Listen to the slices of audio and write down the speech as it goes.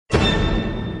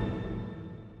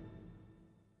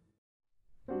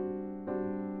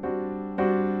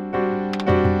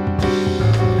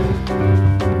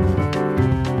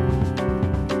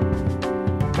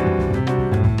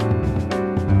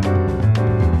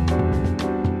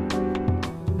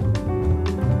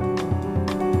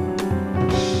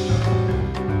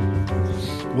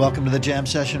Welcome to the Jam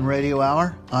Session Radio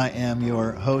Hour. I am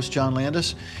your host, John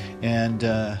Landis, and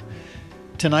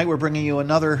tonight we're bringing you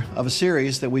another of a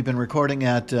series that we've been recording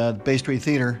at Bay Street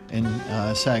Theater in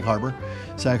Sag Harbor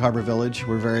Village.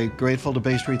 We're very grateful to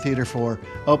Bay Street Theater for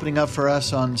opening up for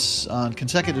us on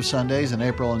consecutive Sundays in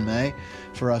April and May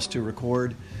for us to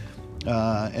record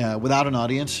without an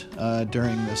audience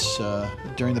during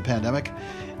the pandemic.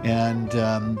 And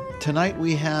tonight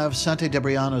we have Santi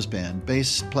Debriano's band,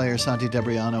 bass player Santi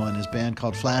Debriano and his band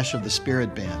called Flash of the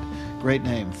Spirit Band. Great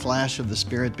name, Flash of the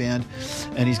Spirit Band.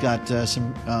 And he's got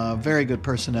some very good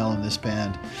personnel in this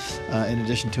band. In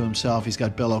addition to himself, he's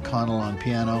got Bill O'Connell on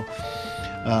piano,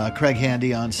 Craig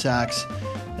Handy on sax,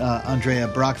 Andrea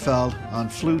Brockfeld on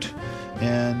flute,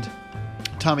 and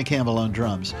Tommy Campbell on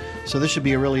drums. So this should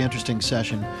be a really interesting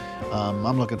session.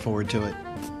 I'm looking forward to it.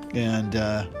 And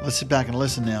let's sit back and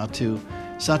listen now to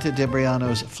Santi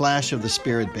Debriano's Flash of the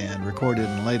Spirit Band, recorded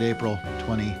in late April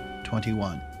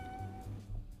 2021.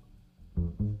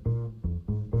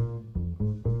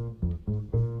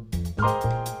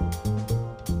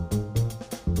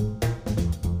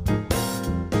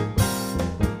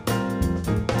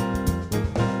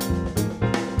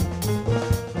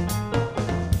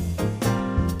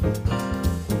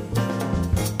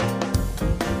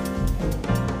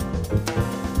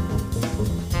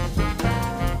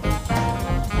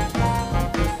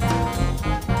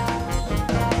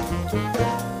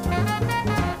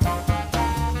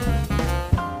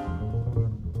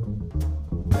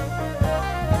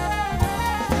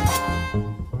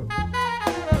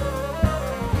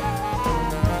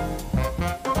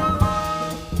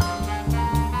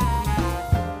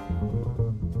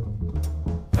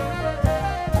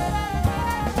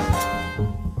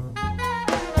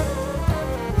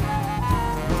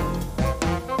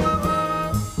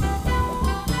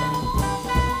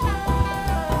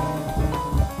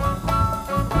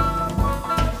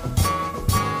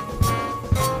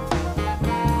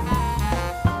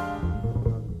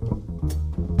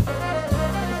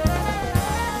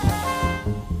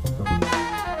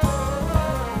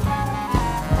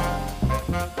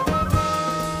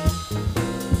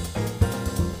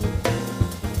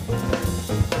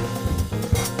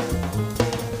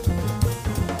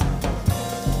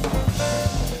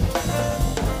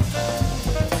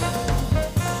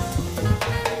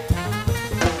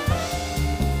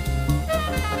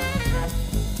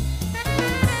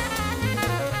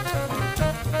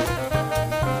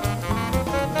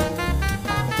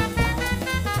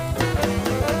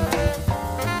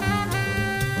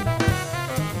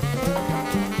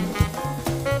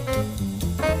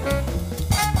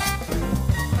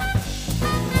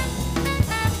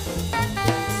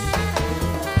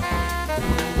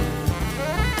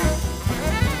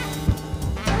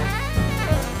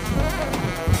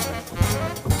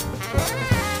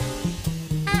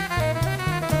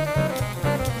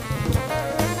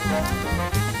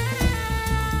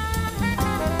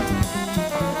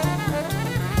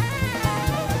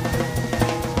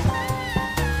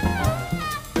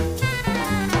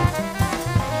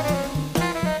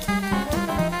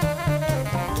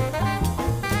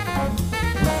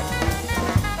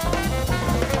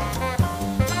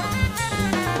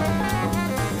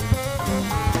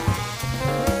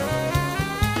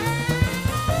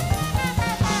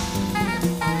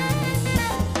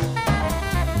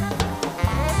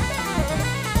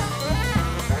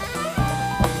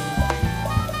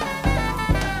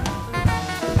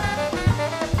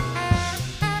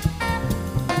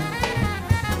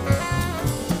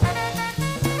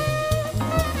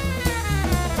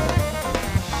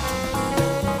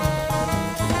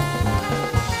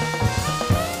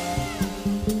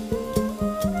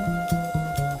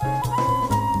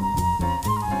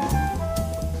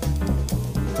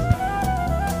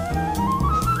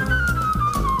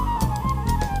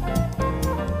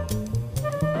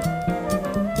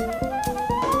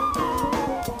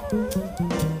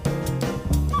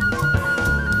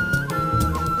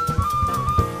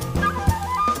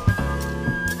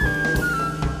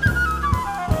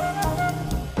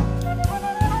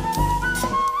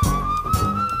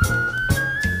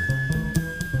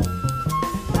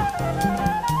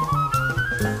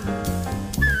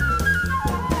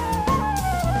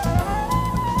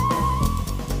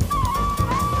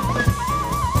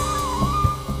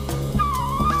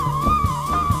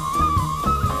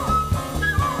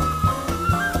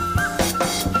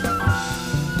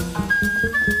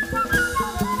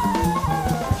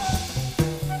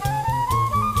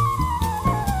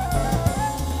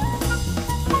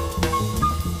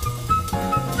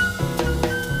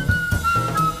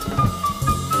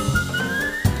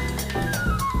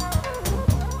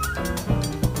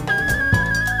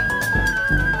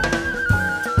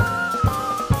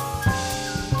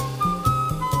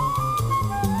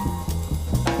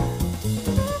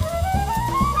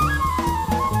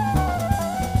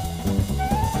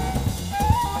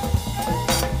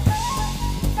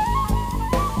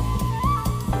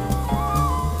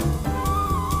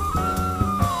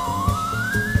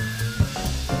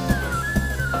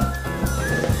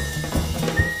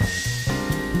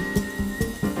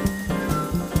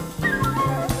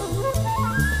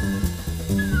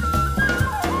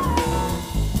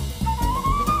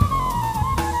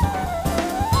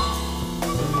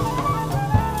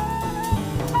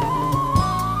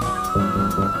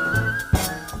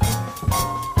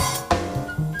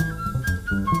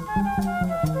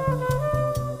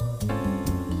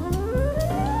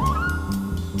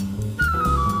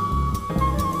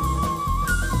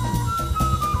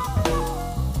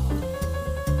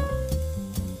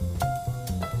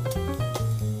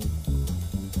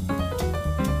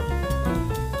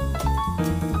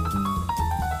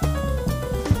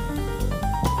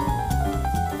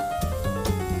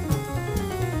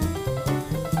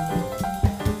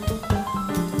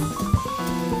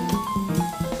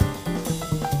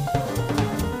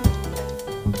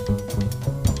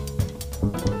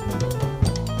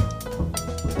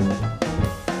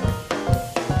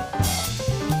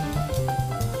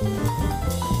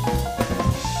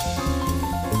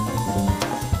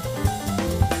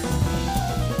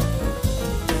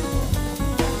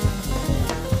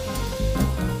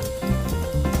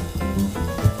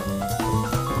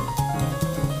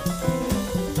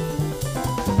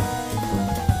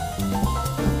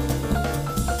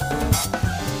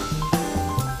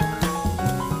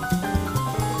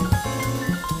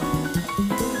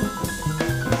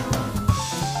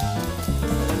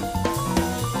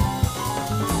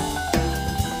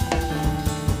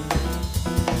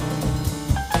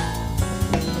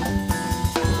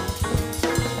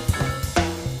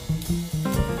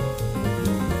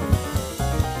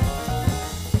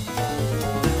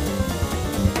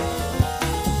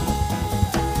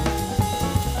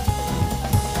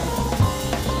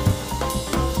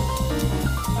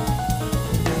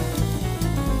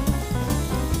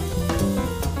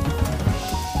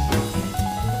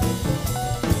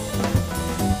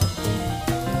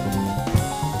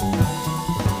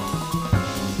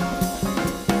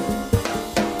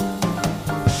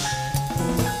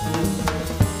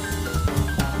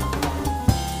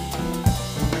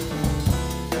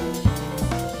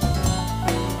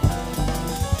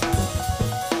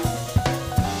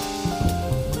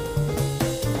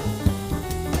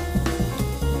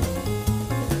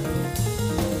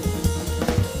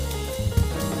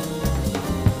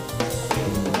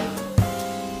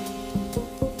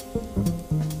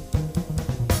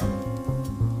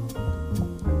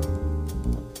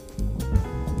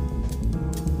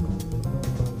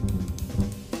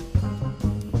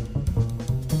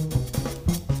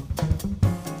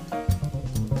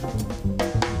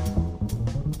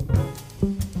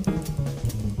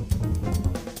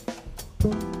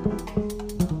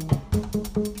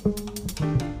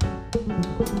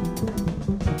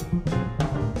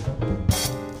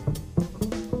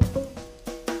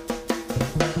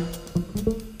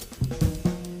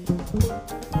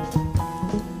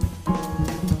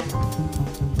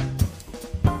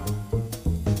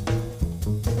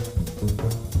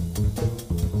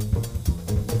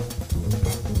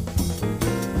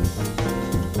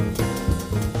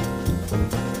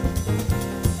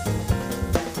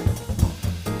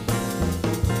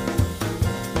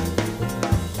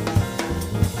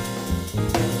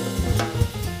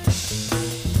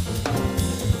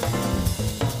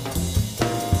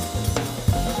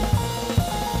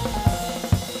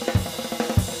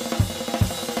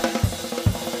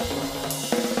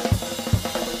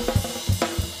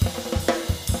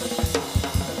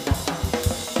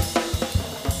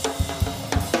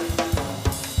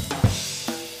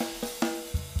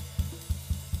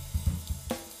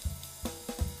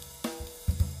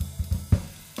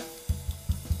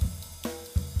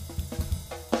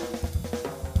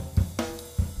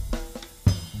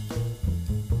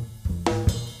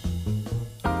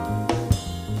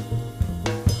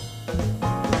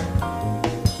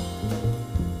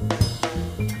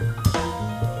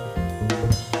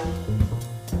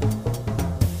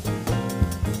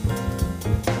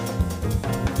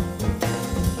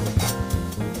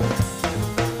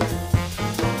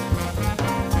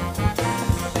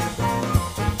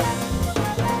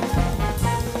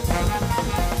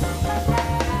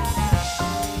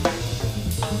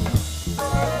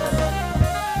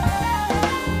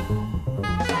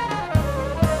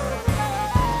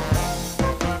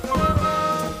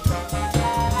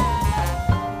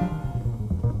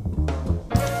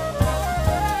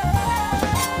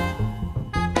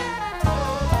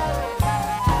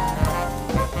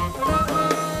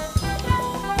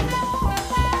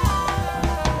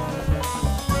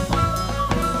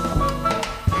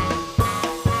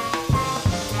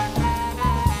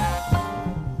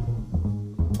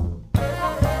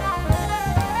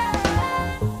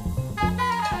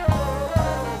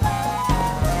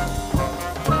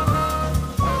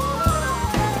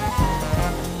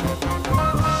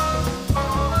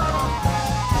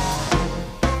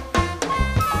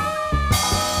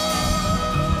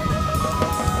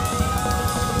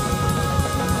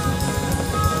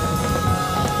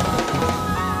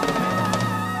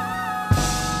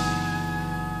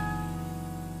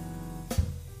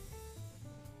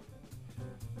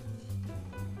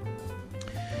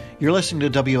 You're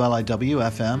listening to WLIW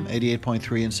FM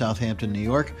 88.3 in Southampton, New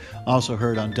York. Also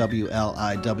heard on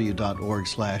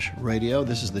WLIW.org/radio.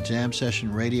 This is the Jam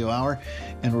Session Radio Hour,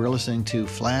 and we're listening to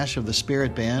Flash of the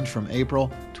Spirit Band from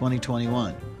April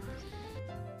 2021.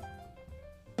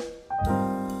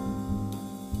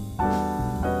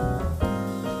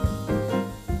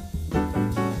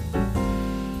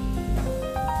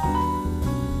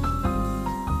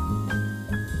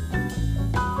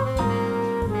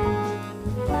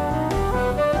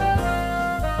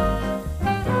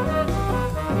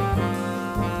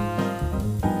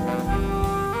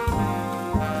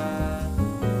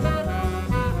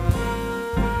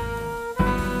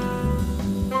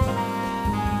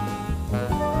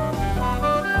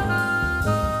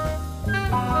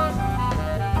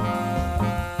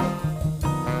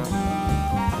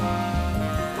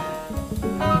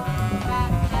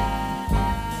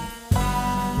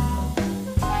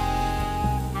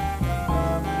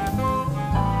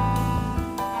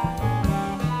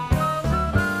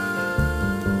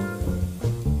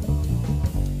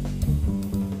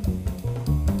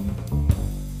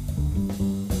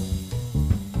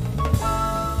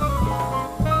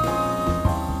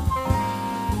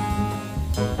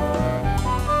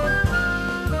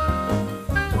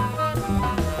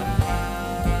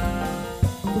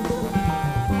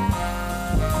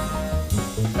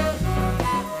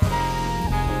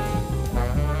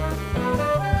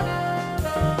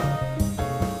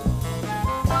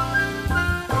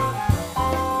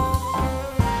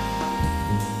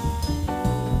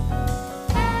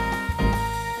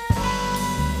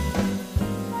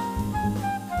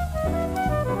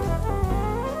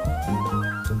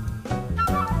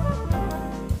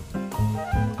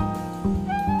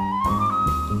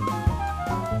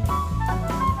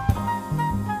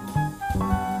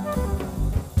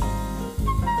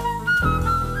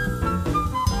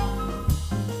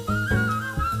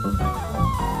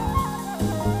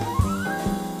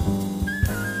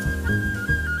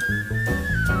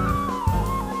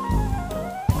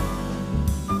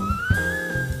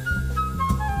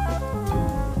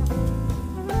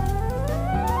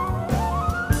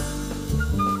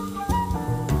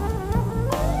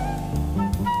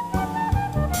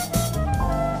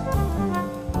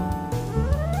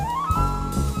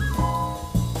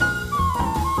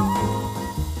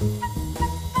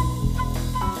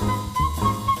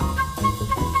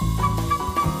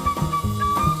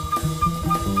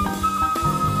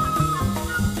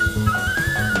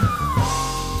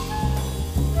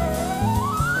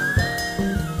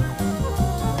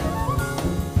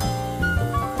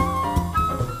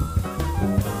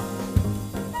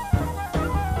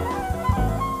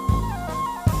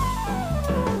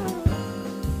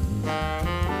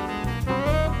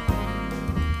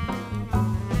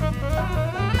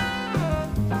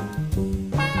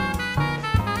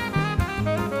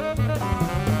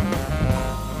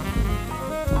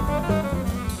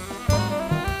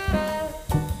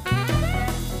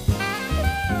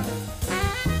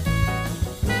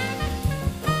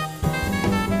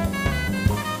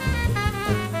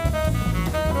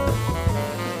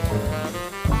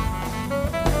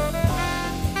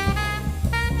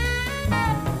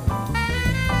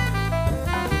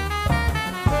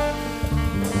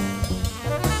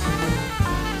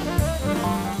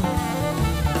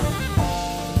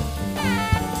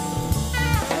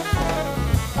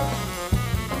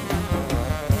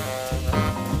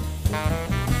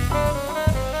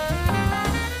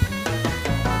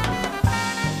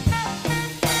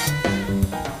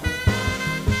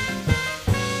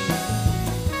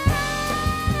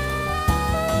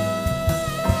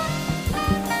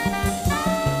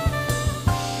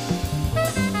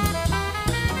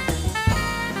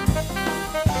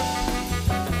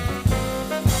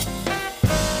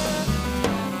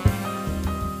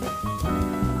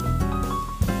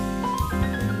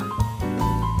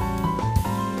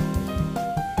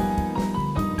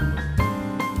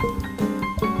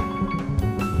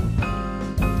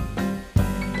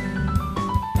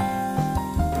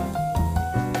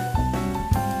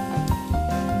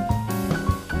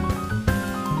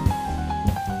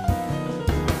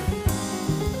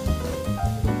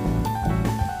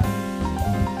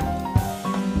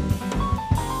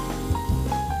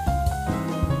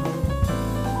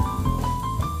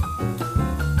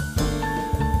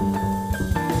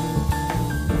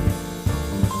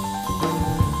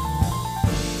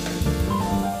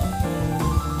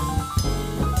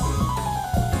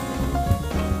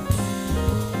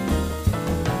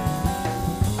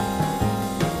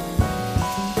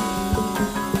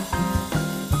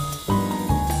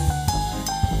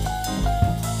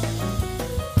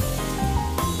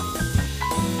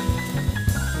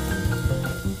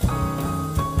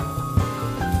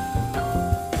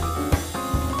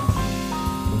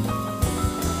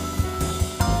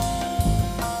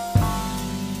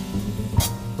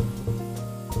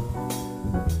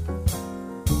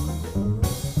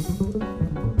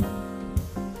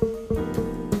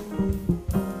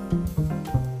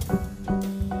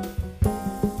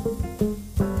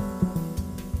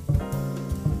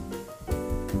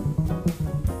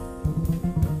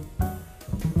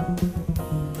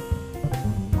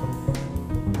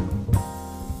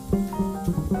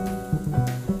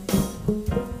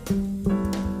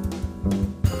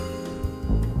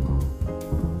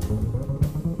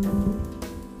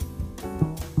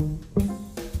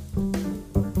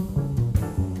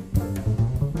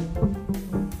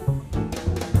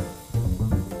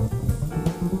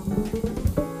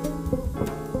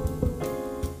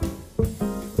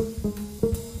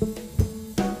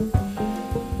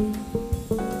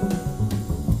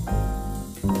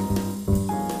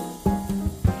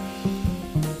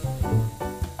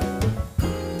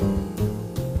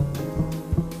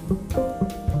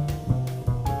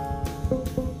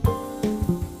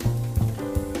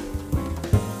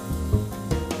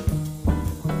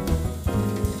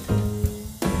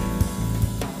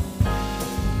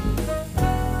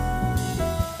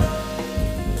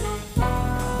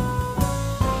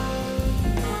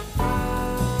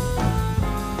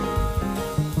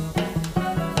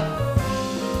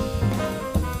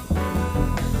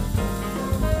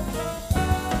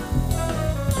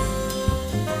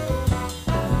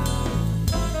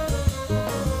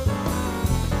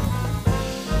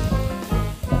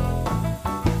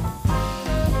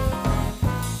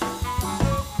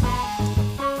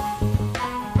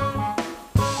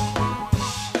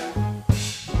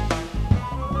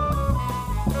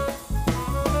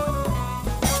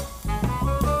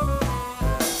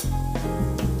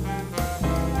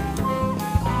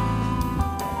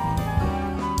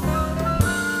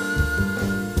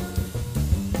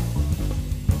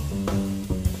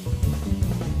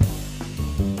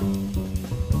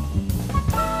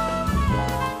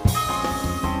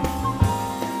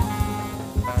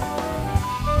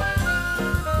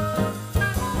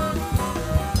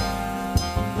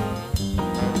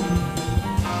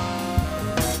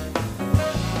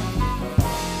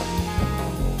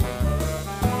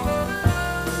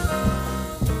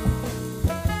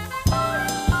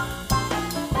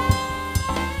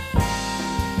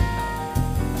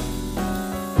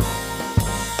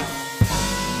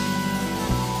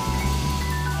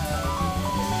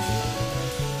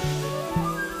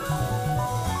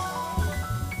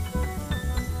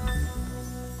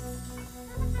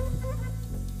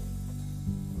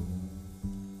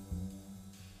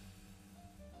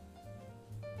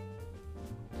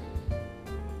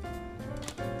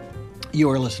 You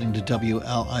are listening to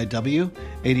WLIW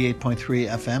 88.3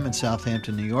 FM in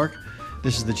Southampton, New York.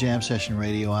 This is the Jam Session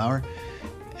Radio Hour.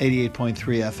 88.3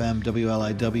 FM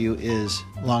WLIW is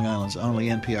Long Island's only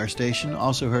NPR station,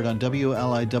 also heard on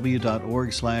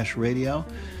WLIW.org/radio.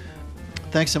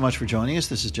 Thanks so much for joining us.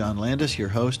 This is John Landis, your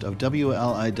host of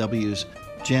WLIW's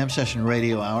Jam Session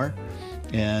Radio Hour.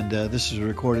 And this is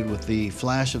recorded with the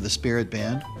Flash of the Spirit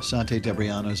Band, Santi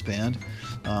Debriano's band,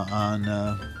 on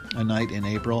a night in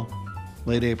April,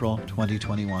 late April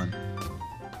 2021.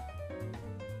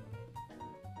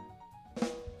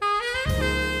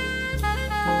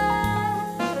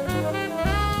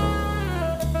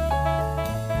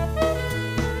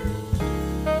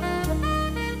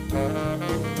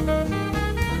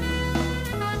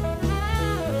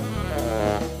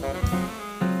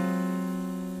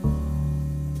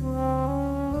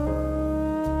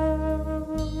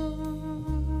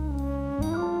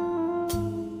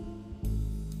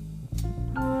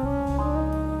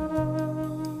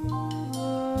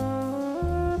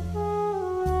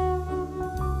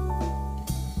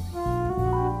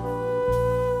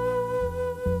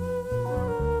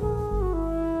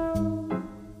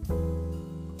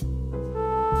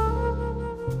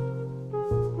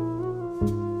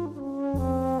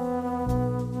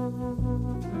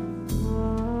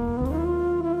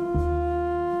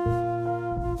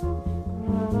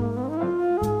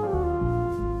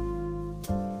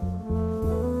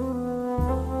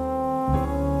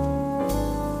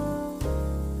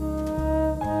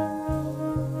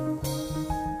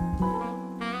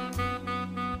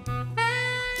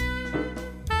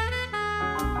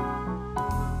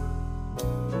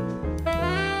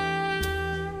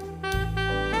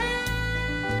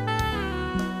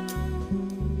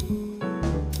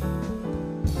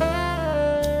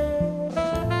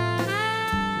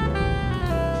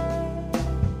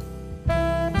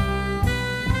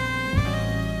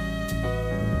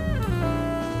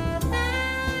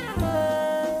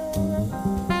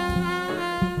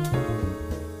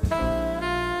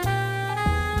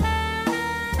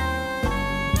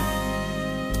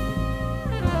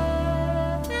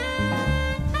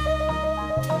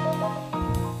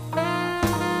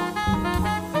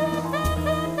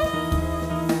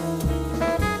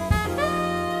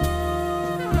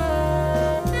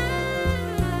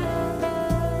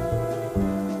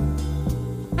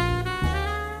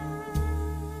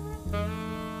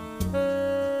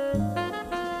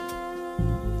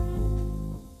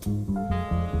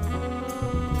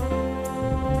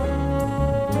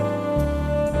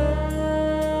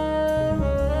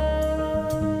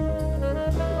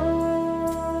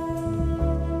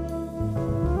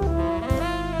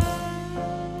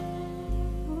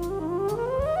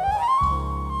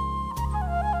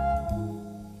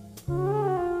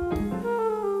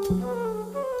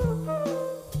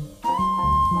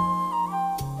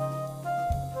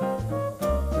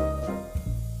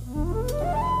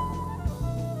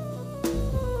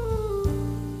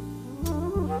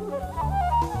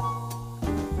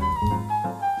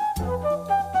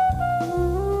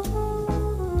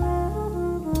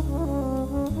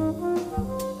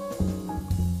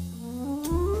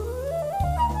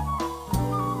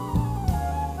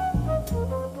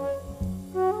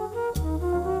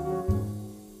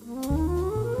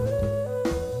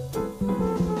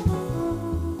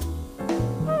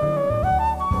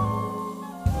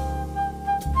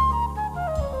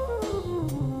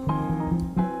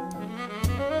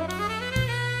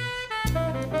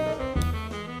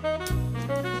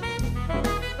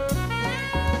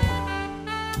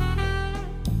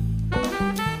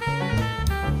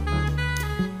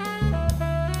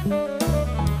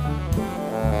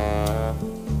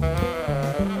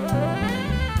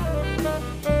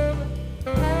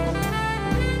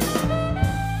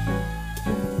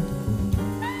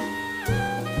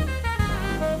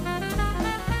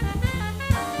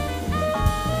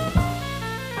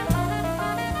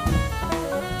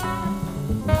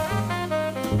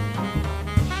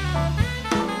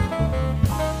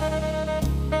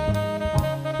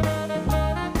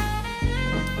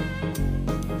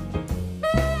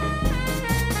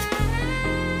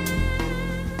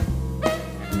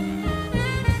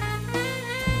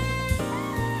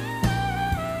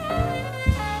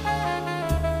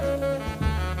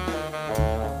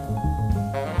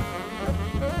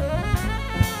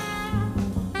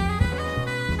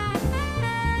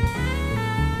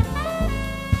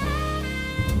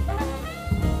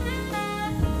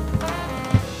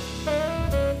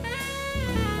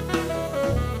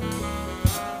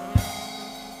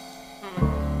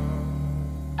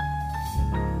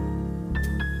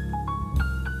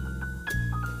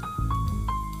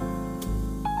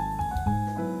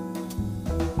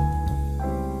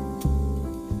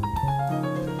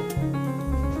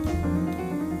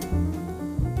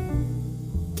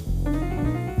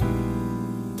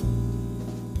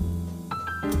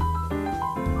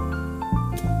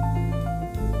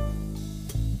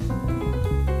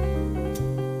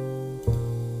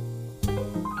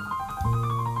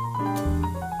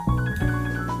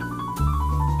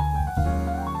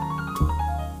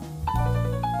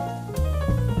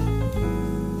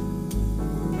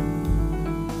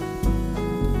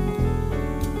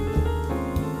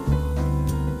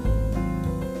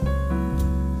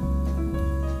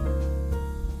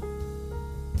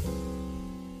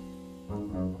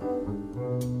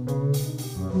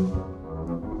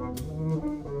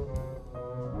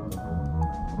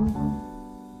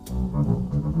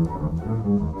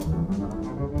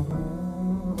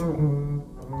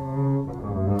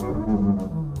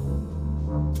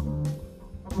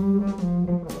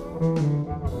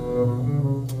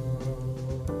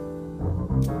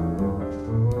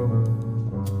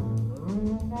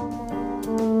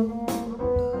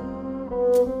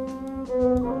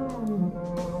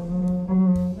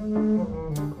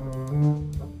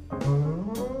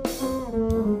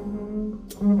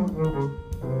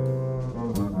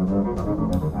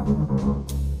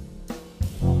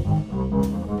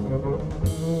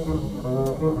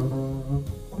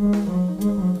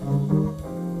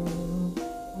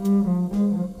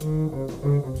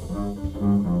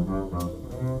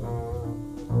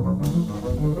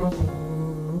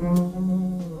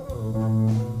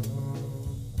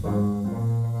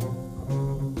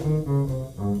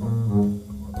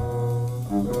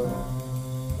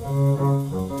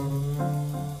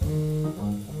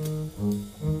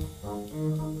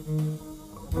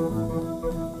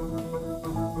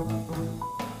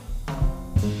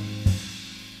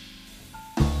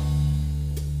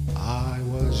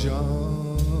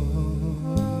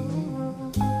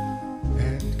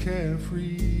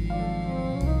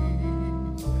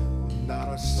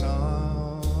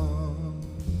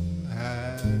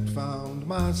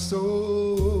 My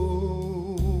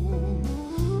soul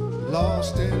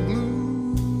lost in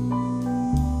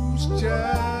blues,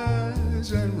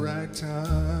 jazz, and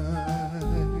ragtime.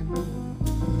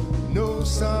 No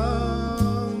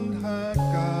sound had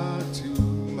got to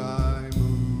my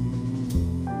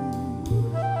mood.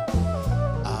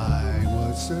 I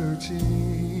was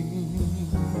searching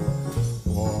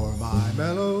for my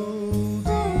melody.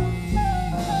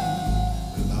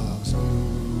 Love's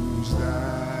blues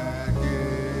that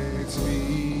gets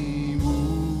me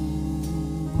moved.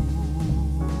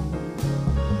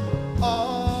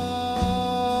 All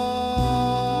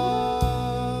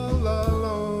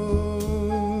alone,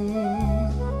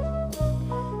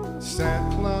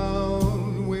 sad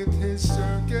clown with his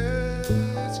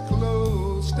circus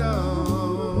closed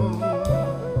down,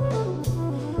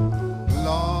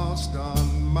 lost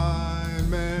on my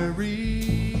merry-go-round.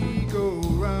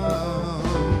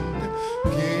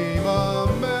 Came a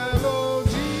melody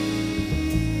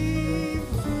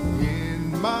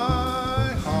in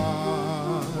my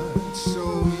heart,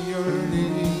 so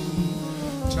yearning,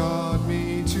 taught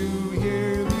me to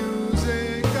hear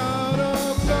music out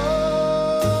of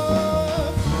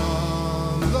love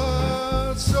from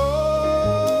the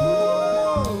soul.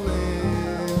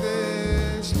 In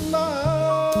this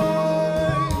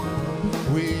life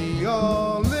we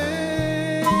all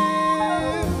live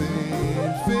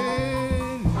infinite,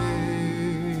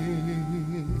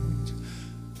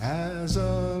 as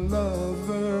a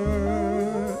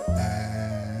lover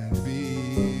and beloved,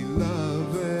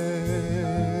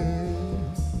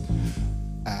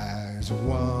 as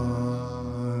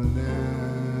one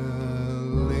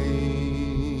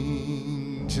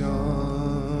Elaine John.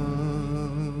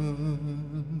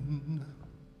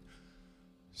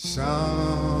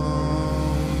 Sound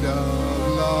of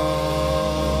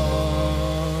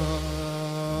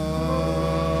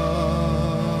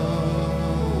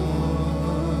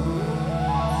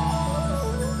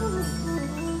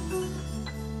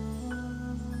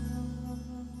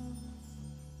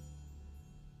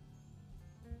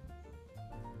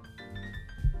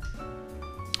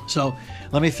So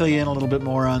let me fill you in a little bit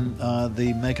more on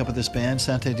the makeup of this band.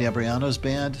 Santi Debriano's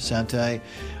band. Santi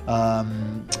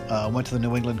went to the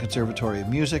New England Conservatory of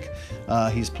Music.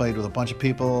 He's played with a bunch of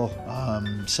people.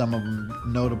 Some of them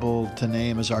notable to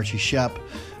name is Archie Shepp,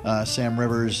 Sam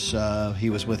Rivers, he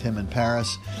was with him in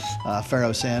Paris,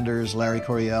 Pharoah Sanders, Larry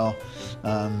Coryell,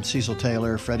 Cecil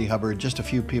Taylor, Freddie Hubbard, just a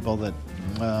few people that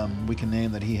we can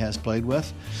name that he has played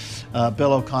with.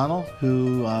 Bill O'Connell,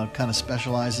 who kind of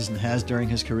specializes and has during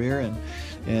his career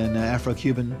in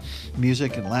Afro-Cuban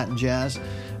music and Latin jazz.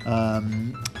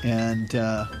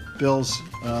 Bill's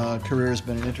career has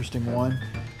been an interesting one.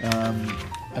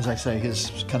 As I say,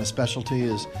 his kind of specialty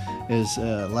is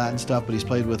Latin stuff, but he's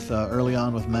played with early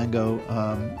on with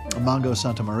Mongo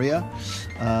Santa Maria,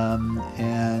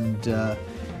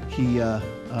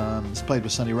 he's played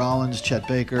with Sonny Rollins, Chet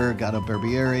Baker, Gato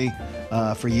Barbieri.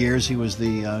 For years, he was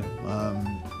the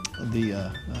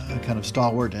kind of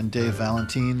stalwart in Dave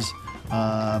Valentine's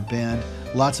band.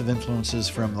 Lots of influences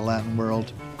from the Latin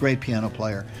world. Great piano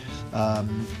player.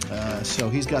 So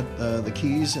he's got the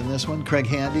keys in this one. Craig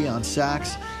Handy on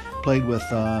sax. Has played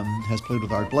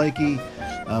with Art Blakey,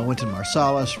 Wynton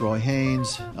Marsalis, Roy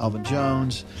Haynes, Alvin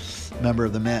Jones, member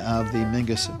of the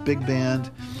Mingus Big Band.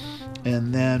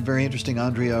 And then, very interesting,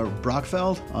 Andrea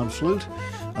Brockfeld on flute.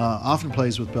 often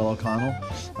plays with Bill O'Connell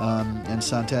and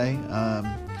Santi.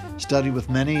 Studied with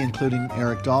many, including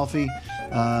Eric Dolphy,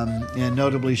 and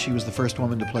notably she was the first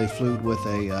woman to play flute with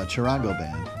a charango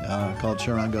band called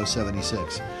Charango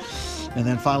 76. And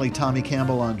then finally Tommy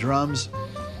Campbell on drums.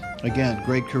 Again,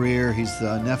 great career. He's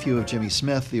the nephew of Jimmy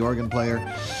Smith, the organ player.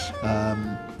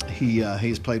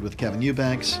 He's played with Kevin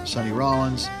Eubanks, Sonny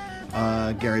Rollins,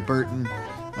 Gary Burton,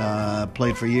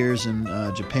 played for years in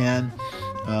Japan.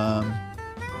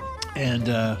 And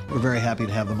we're very happy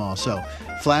to have them all. So,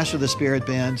 Flash of the Spirit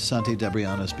Band, Santi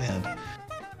Debriano's band.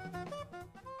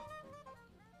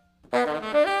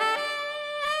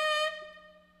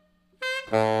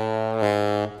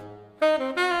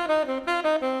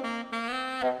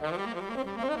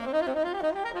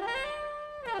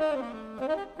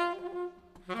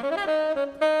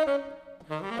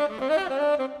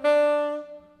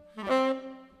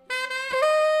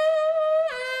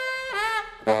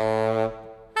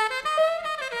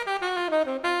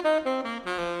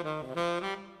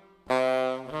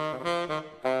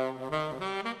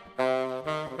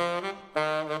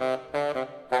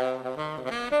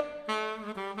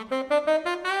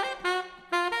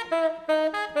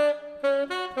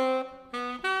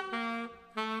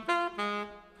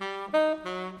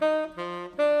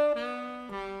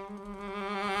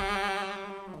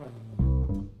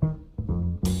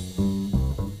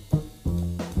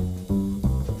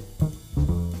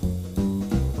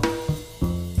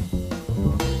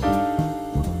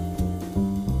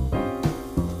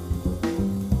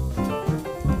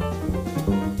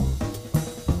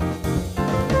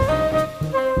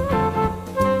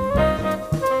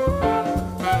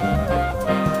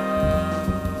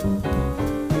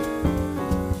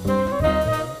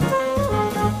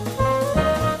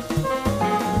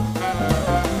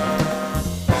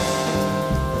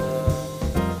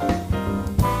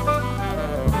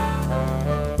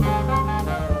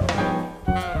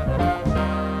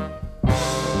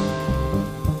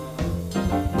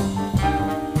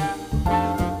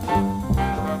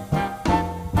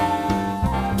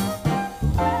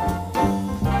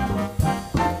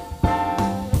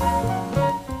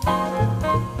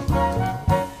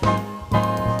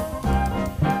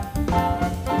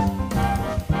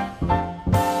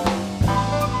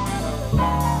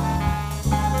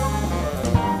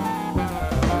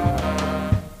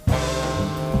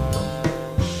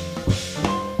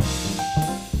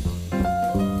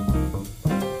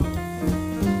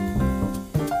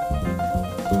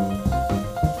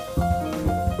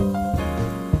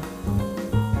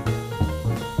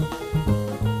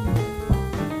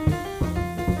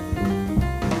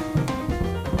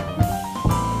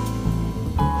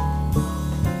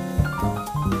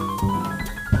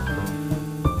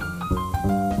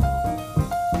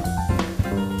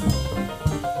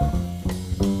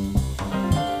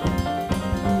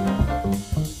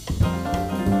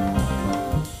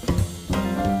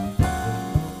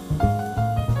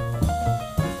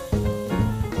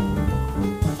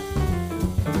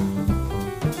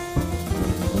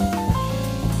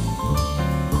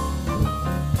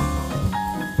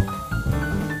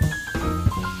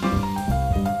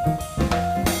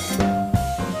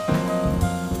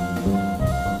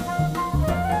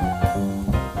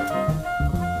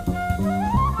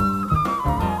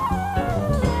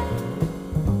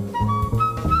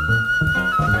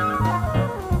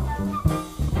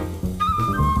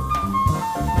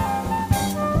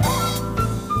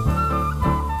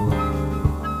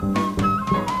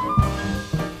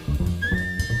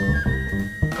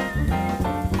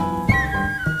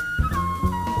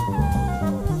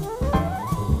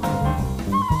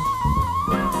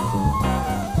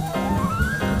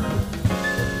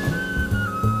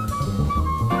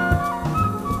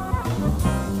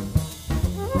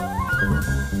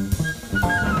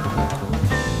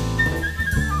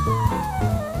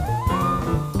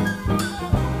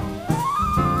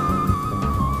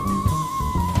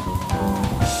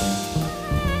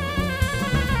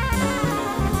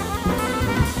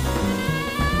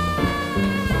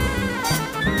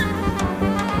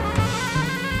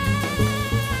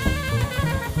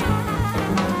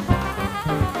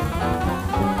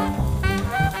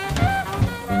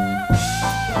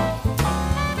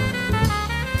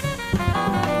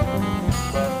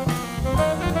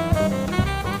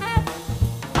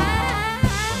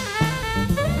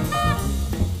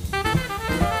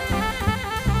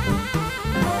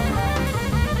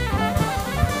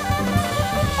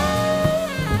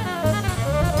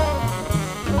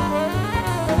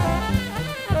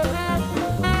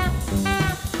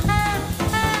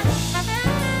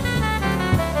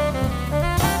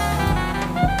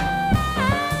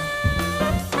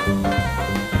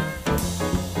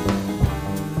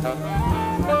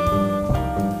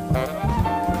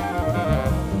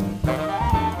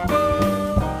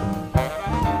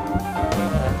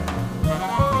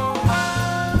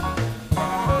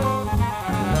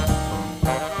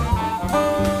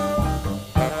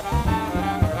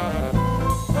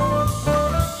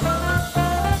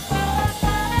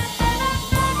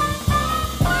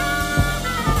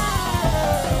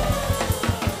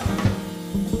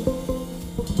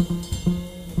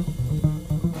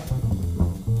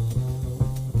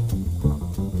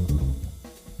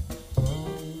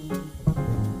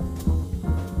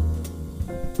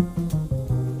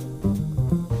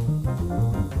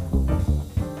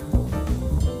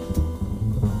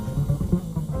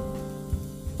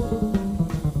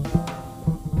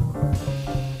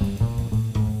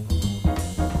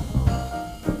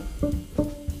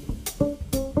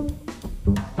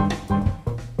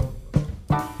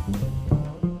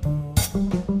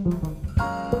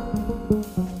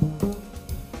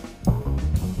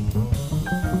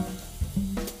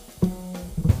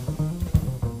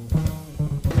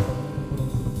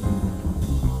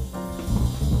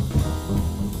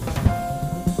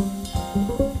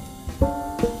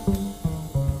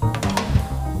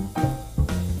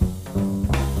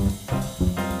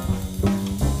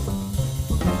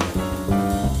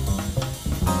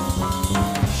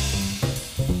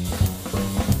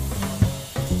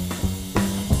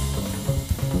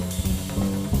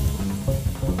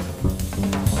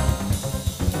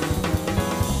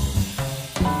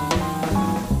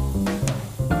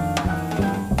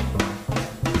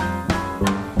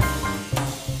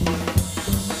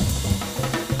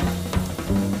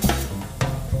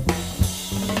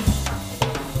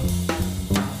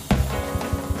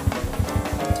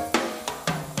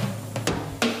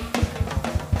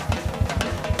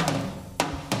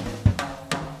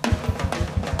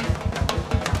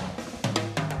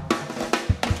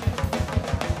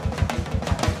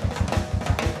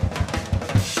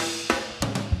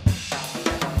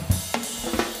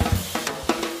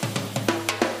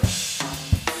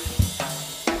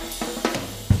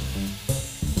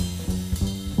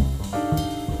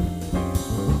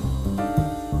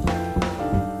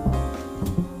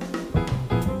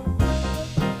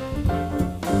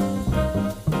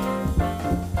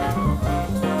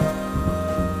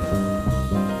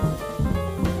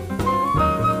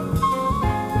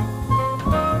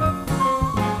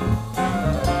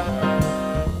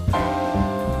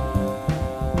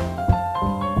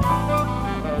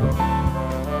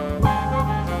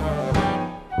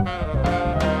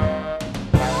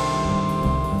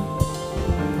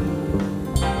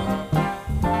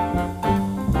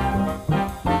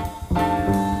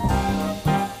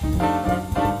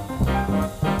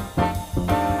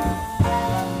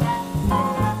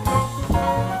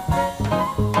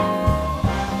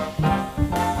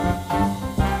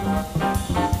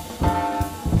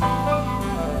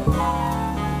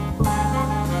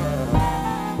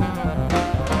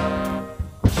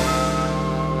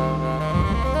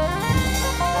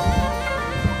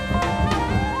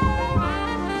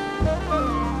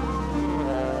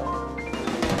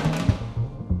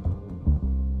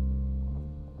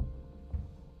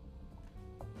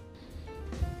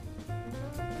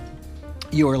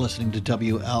 You are listening to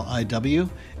WLIW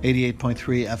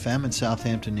 88.3 FM in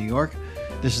Southampton, New York.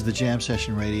 This is the Jam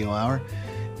Session Radio Hour.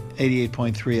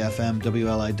 88.3 FM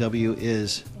WLIW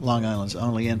is Long Island's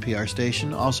only NPR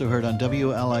station, also heard on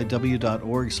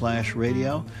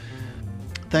WLIW.org/radio.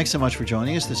 Thanks so much for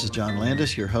joining us. This is John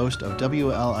Landis, your host of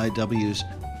WLIW's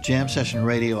Jam Session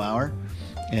Radio Hour.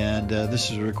 And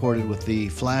this is recorded with the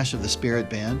Flash of the Spirit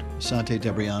Band, Santi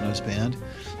Debriano's band,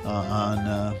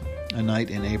 on a night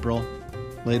in April,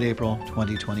 late April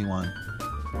 2021.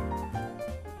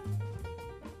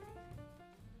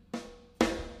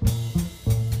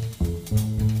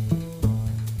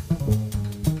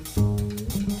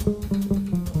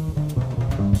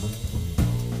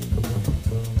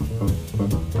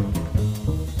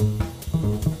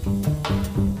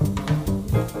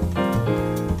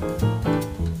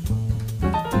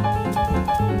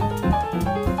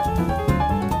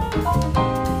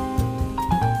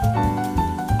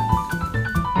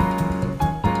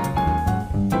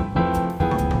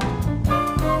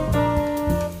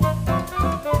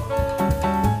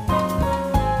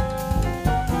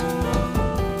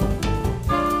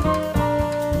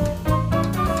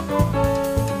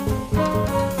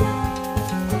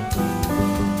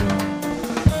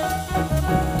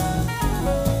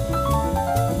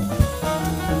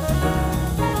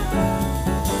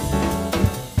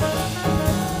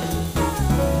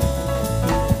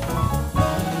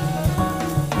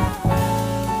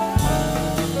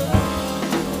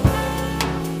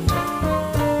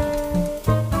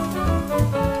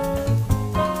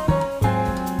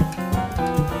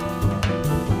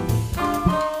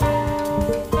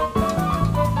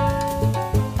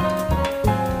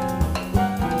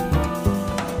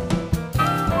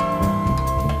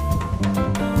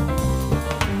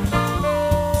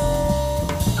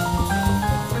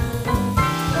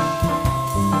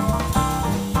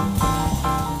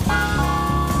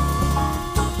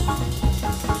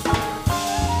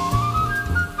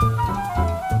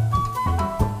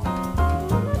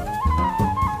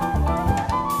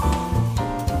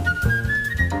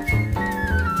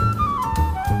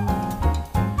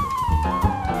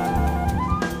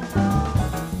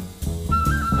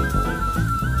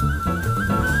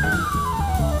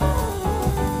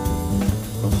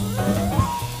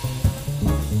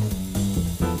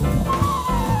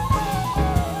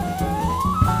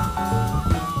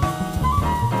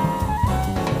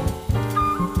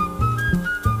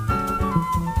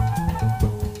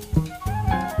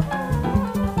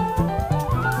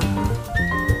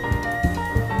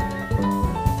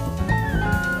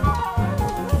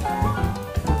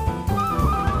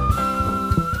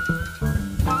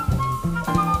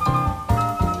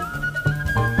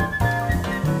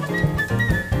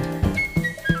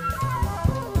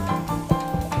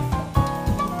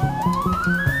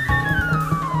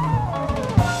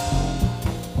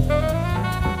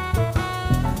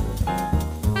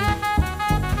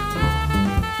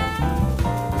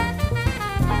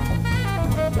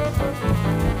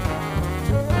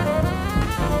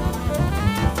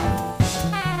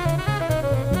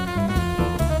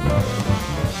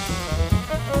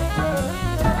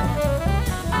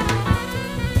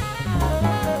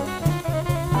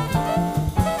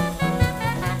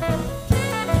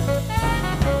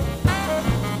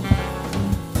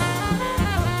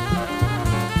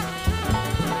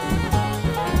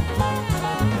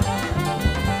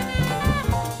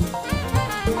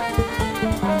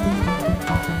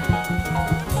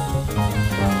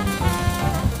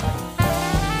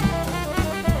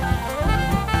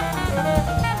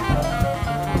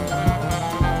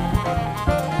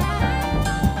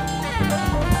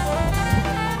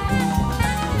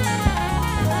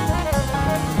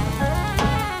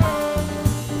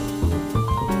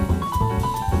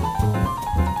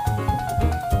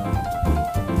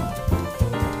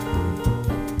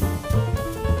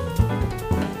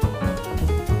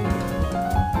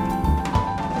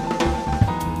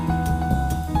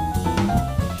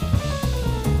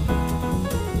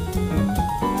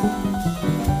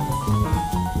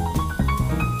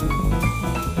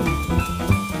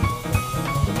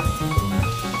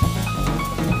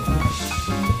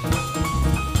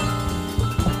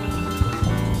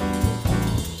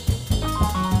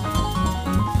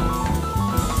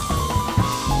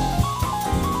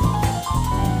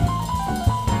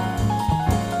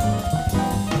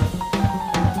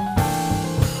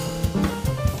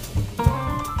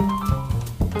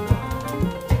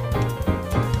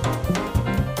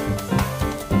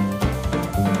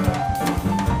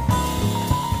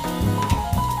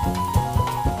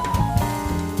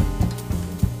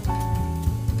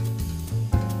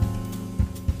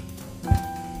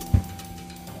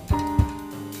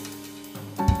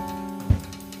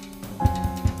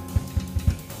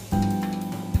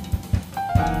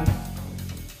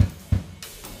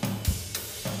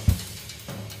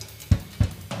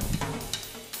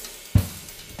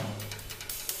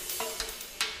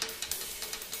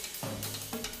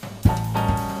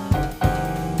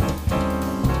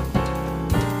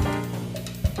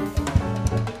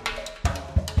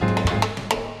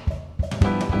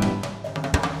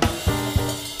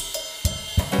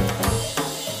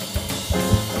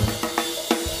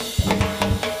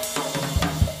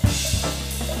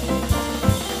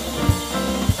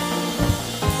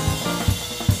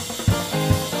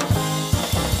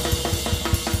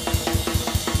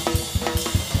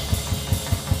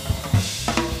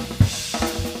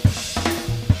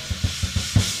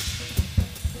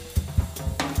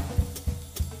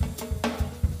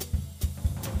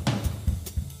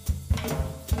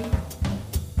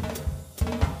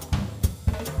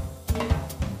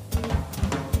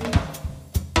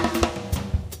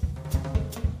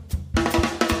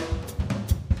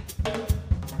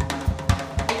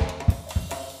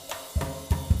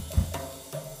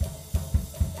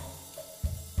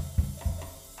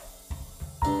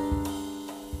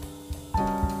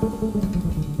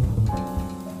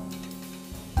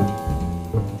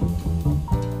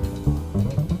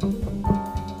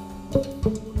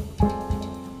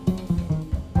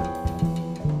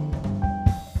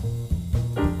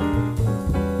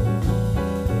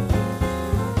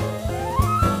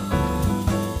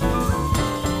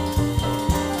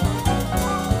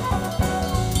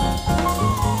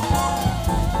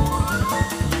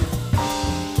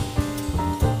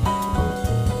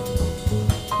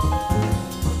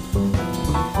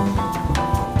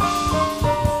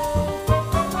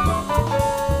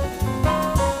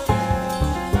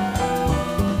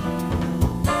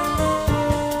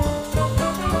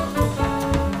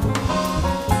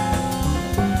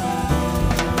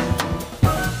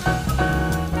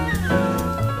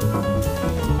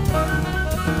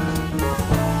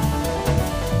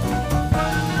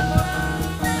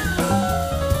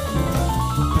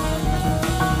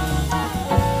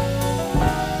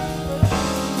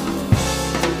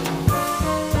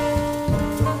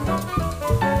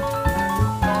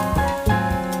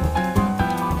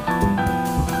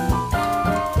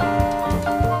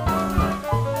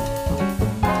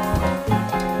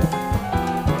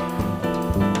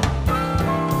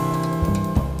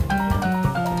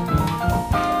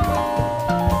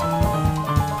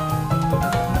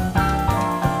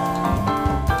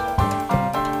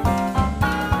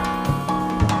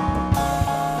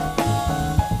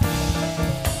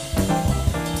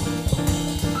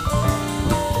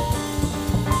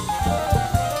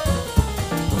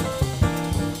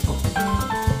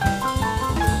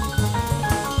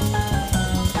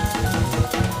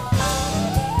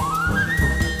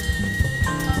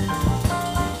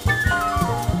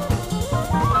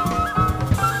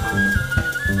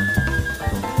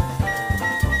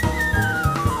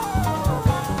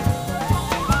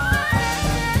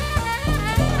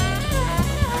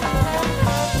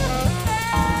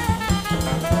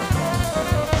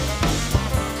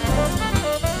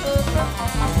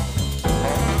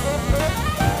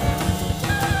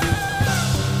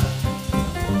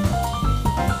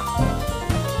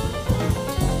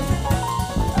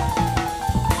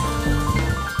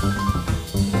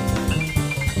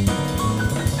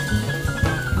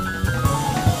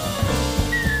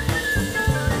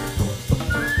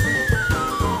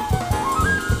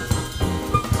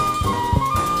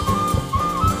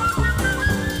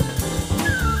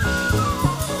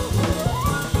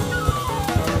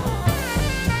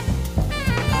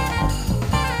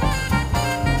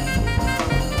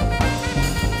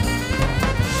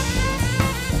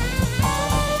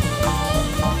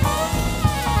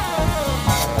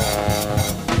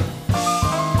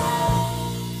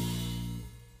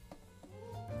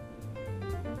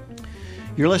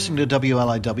 You're listening to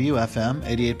WLIW FM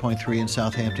 88.3 in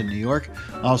Southampton, New York.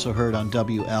 Also heard on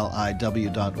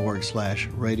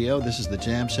WLIW.org/radio. This is the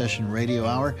Jam Session Radio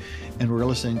Hour, and we're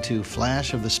listening to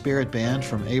Flash of the Spirit Band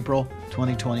from April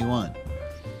 2021.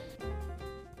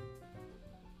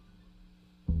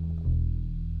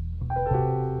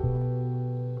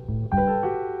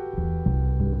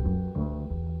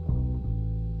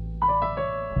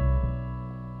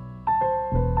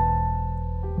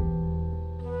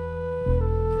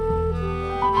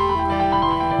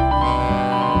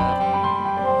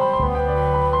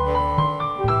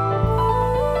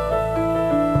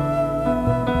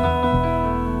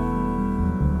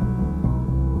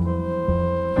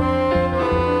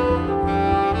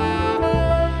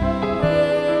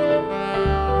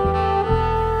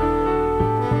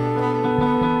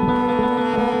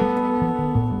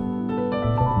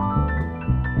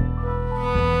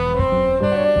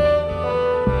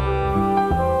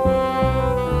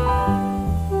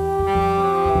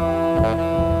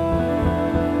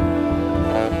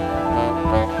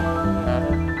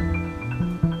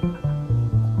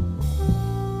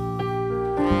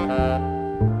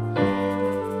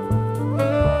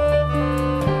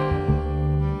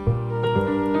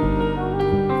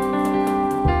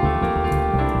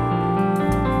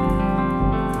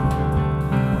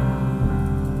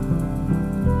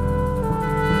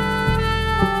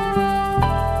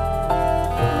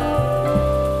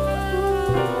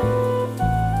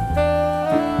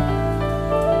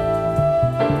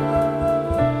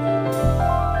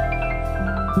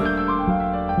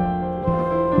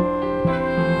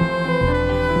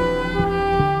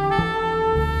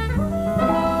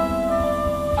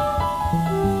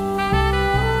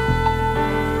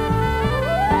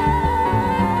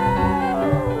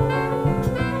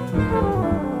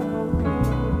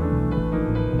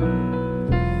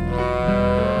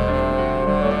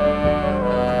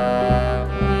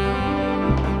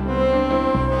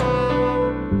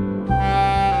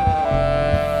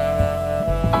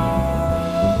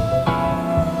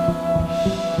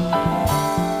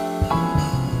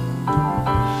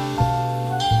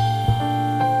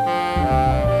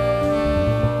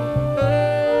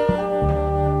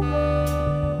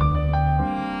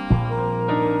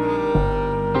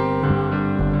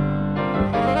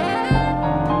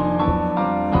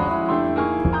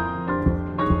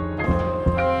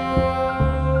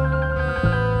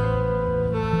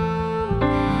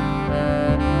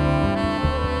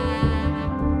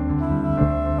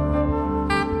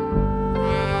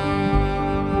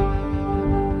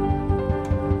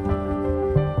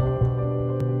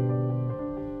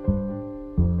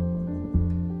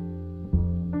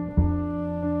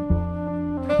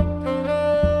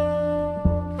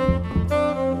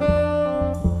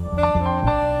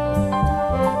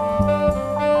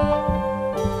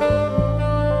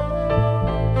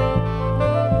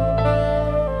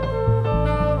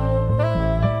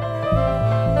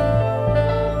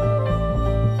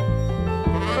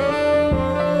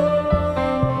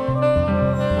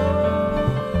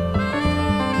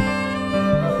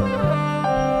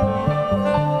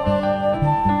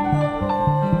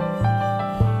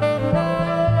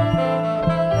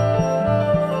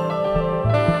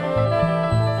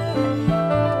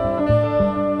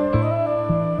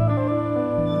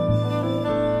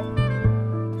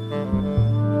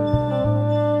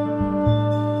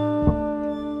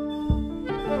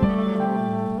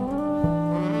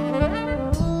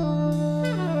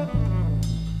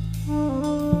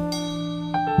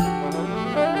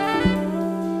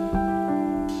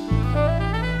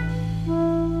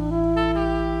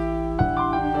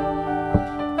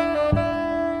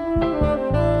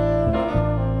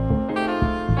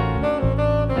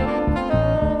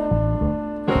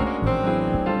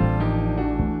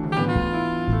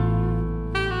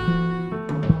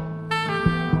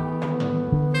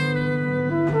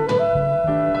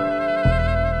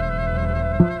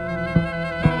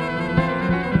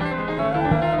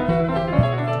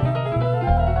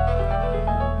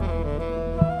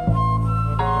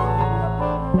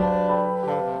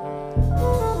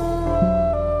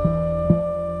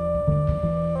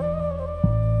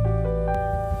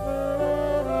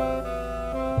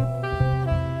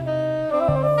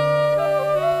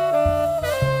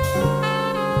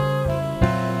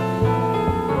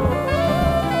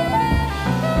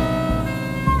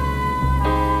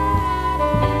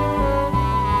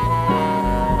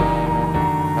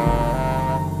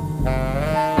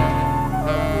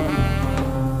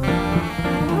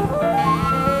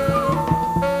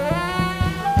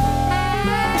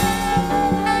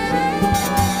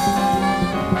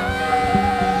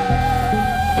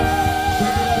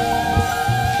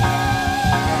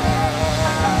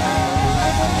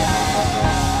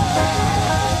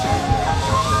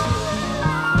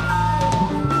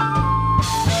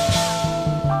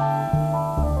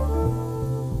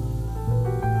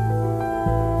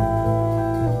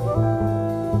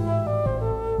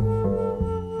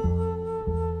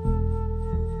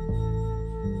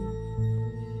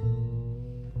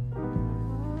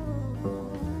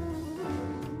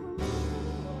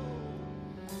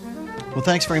 Well,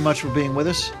 thanks very much for being with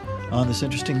us on this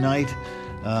interesting night.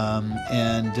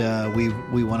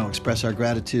 We want to express our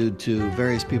gratitude to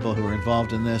various people who are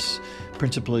involved in this,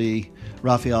 principally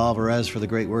Rafael Alvarez for the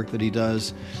great work that he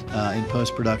does in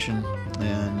post-production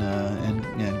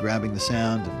and grabbing the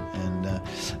sound.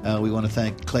 And we want to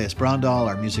thank Claes Brondal,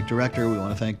 our music director. We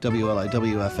want to thank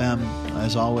WLIW-FM,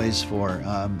 as always, for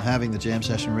having the Jam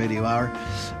Session Radio Hour.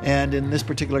 And in this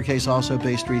particular case, also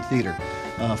Bay Street Theater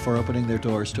for opening their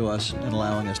doors to us and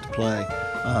allowing us to play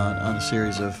on a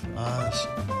series of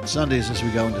Sundays as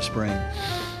we go into spring.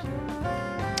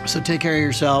 So take care of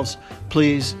yourselves.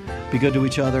 Please be good to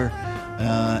each other.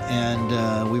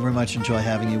 We very much enjoy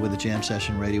having you with the Jam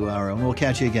Session Radio Hour. And we'll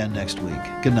catch you again next week.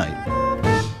 Good night.